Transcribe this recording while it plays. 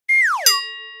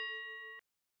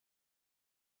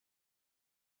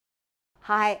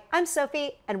Hi, I'm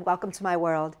Sophie and welcome to my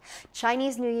world.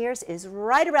 Chinese New Year's is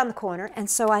right around the corner, and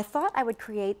so I thought I would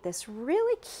create this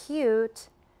really cute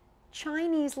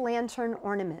Chinese lantern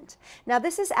ornament. Now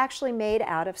this is actually made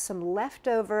out of some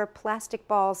leftover plastic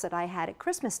balls that I had at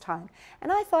Christmas time,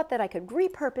 and I thought that I could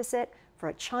repurpose it for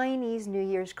a Chinese New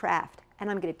Year's craft, and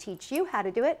I'm going to teach you how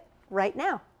to do it right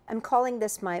now. I'm calling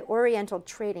this my Oriental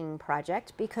Trading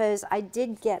project because I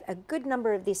did get a good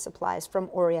number of these supplies from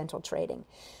Oriental Trading.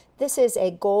 This is a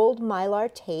gold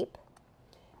mylar tape.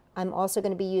 I'm also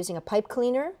going to be using a pipe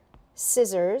cleaner,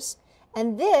 scissors,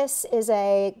 and this is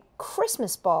a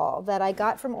Christmas ball that I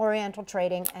got from Oriental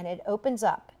Trading, and it opens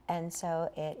up, and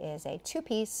so it is a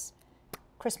two-piece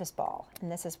Christmas ball,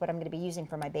 and this is what I'm going to be using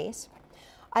for my base.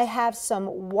 I have some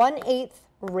 1/8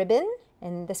 ribbon.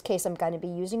 In this case I'm going to be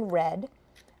using red.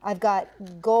 I've got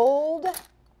gold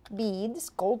beads,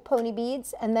 gold pony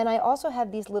beads, and then I also have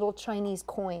these little Chinese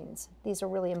coins. These are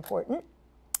really important.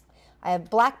 I have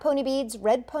black pony beads,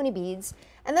 red pony beads,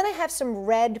 and then I have some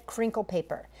red crinkle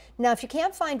paper. Now, if you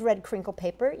can't find red crinkle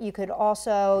paper, you could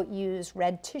also use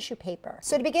red tissue paper.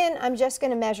 So to begin, I'm just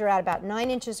going to measure out about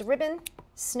 9 inches of ribbon,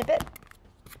 snip it,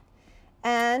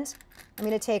 and I'm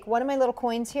going to take one of my little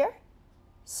coins here,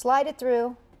 slide it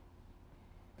through,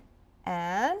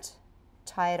 and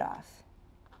tie it off.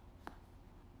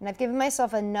 And I've given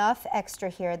myself enough extra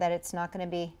here that it's not going to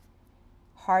be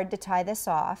hard to tie this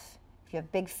off. If you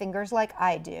have big fingers like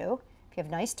I do, if you have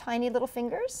nice tiny little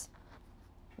fingers,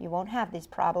 you won't have these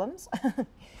problems.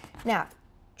 Now,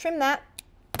 trim that,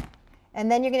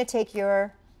 and then you're going to take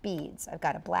your beads. I've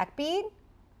got a black bead,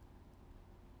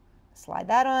 slide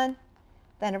that on,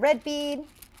 then a red bead,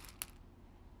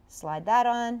 slide that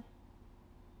on,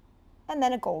 and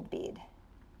then a gold bead,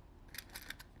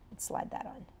 and slide that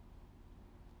on.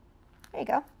 There you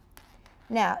go.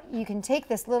 Now, you can take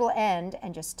this little end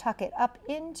and just tuck it up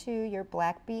into your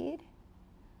black bead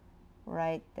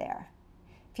right there.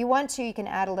 If you want to, you can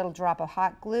add a little drop of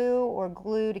hot glue or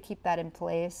glue to keep that in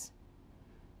place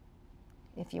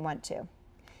if you want to.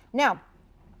 Now,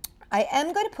 I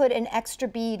am going to put an extra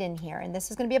bead in here, and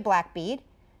this is going to be a black bead.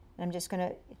 And I'm just going to,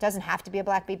 it doesn't have to be a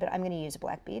black bead, but I'm going to use a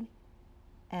black bead.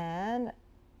 And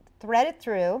thread it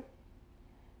through.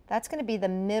 That's going to be the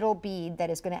middle bead that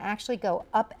is going to actually go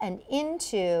up and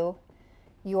into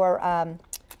your,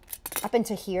 up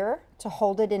into here to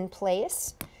hold it in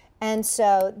place. And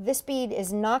so this bead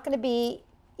is not going to be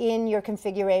in your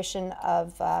configuration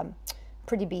of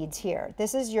pretty beads here.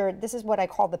 This is what I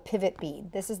call the pivot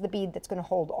bead. This is the bead that's going to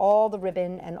hold all the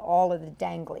ribbon and all of the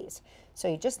danglies. So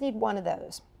you just need one of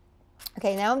those.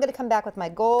 Okay, now I'm going to come back with my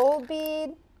gold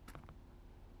bead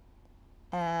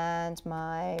and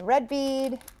my red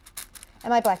bead and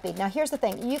my black bead. Now here's the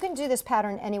thing, you can do this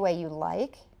pattern any way you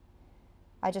like.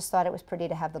 I just thought it was pretty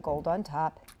to have the gold on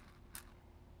top.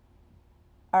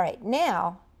 All right,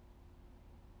 now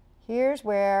here's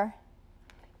where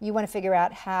you want to figure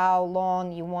out how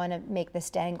long you want to make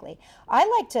this dangly. I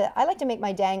like to make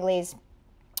my danglies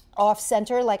off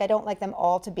center, like I don't like them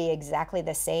all to be exactly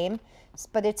the same,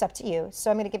 but it's up to you.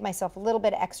 So I'm going to give myself a little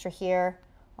bit extra here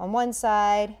on one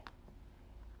side.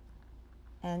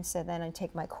 And so then I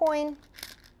take my coin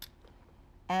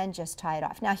and just tie it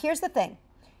off. Now here's the thing.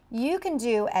 You can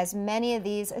do as many of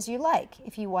these as you like.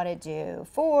 If you want to do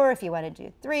 4, if you want to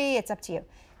do 3, it's up to you.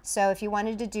 So if you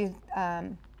wanted to do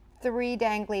 3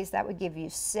 danglies, that would give you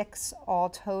 6 all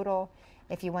total.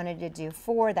 If you wanted to do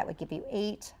 4, that would give you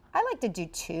 8. I like to do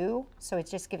 2, so it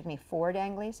just gives me 4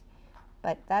 danglies.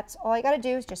 But that's all I got to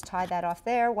do is just tie that off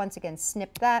there. Once again,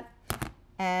 snip that,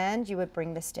 and you would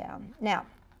bring this down. Now,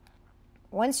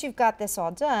 once you've got this all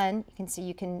done, you can see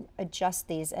you can adjust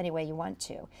these any way you want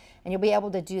to. And you'll be able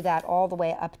to do that all the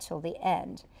way up till the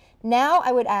end. Now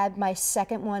I would add my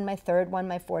second one, my third one,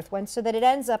 my fourth one, so that it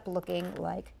ends up looking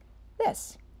like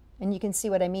this. And you can see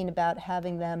what I mean about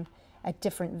having them at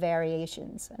different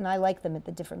variations. And I like them at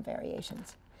the different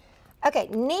variations. Okay,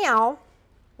 now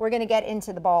we're going to get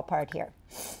into the ball part here.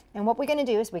 And what we're going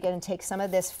to do is we're going to take some of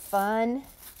this fun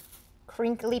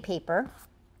crinkly paper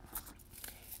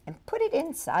and put it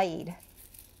inside.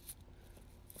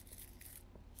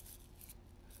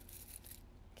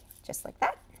 Just like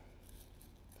that.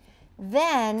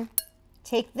 Then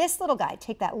take this little guy,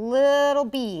 take that little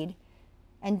bead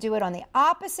and do it on the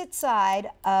opposite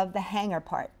side of the hanger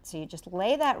part. So you just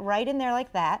lay that right in there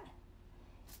like that.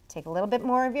 Take a little bit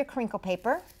more of your crinkle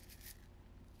paper,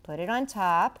 put it on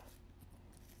top,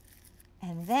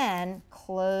 and then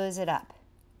close it up.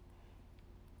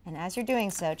 And as you're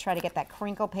doing so, try to get that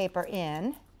crinkle paper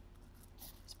in.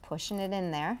 Just pushing it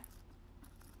in there.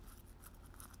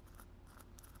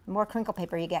 The more crinkle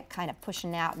paper you get kind of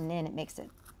pushing out and in, it makes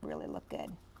it really look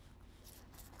good.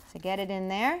 So get it in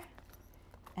there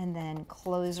and then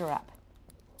close her up.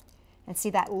 And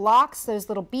see, that locks those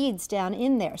little beads down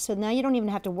in there. So now you don't even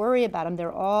have to worry about them.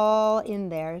 They're all in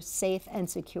there, safe and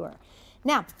secure.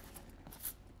 Now,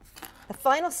 the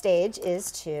final stage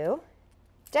is to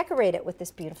decorate it with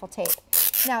this beautiful tape.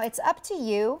 Now, it's up to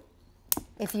you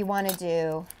if you want to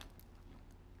do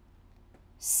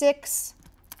 6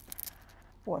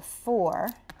 or 4.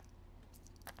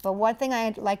 But one thing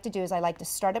I like to do is I like to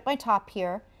start at my top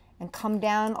here and come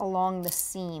down along the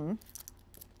seam.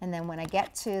 And then when I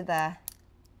get to the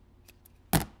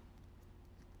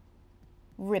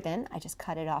ribbon, I just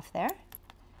cut it off there.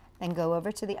 Then go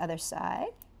over to the other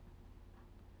side.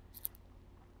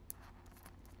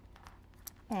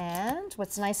 And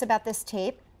what's nice about this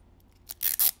tape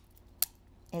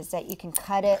is that you can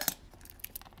cut it,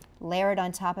 layer it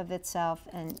on top of itself,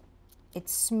 and it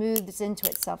smooths into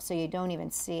itself so you don't even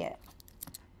see it.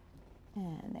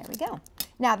 And there we go.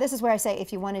 Now, this is where I say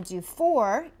if you want to do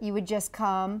 4, you would just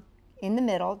come in the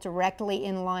middle, directly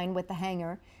in line with the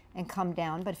hanger, and come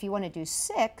down. But if you want to do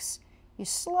 6, you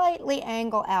slightly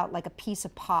angle out like a piece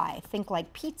of pie. Think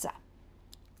like pizza,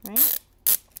 right?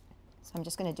 So I'm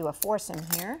just going to do a foursome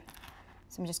here.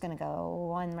 So I'm just going to go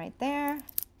 1 right there,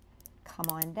 come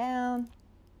on down.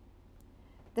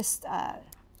 This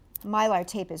Mylar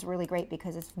tape is really great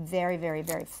because it's very, very,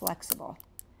 very flexible.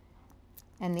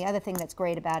 And the other thing that's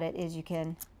great about it is you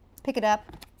can pick it up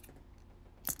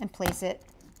and place it,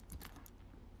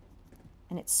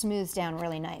 and it smooths down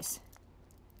really nice.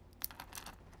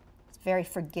 It's very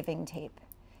forgiving tape.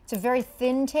 It's a very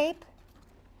thin tape,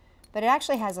 but it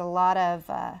actually has a lot of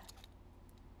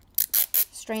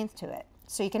strength to it.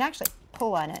 So you can actually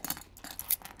pull on it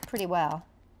pretty well.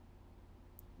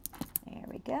 There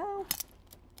we go.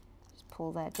 Just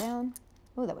pull that down.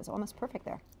 Oh, that was almost perfect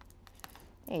there.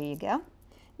 There you go.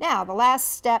 Now, the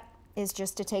last step is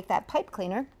just to take that pipe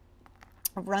cleaner,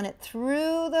 run it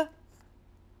through the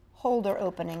holder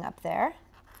opening up there.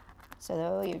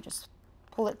 So you just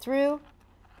pull it through,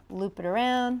 loop it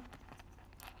around,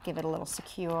 give it a little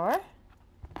secure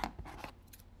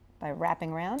by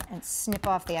wrapping around, and snip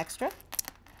off the extra.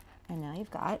 And now you've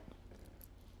got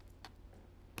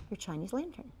your Chinese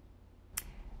lantern.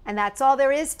 And that's all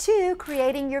there is to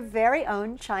creating your very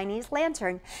own Chinese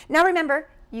lantern. Now remember,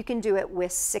 you can do it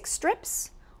with 6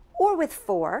 strips or with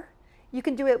 4. You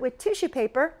can do it with tissue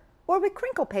paper or with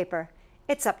crinkle paper.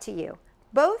 It's up to you.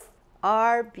 Both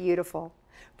are beautiful.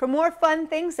 For more fun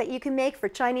things that you can make for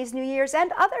Chinese New Year's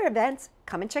and other events,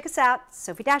 come and check us out,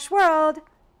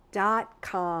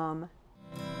 Sophie-World.com.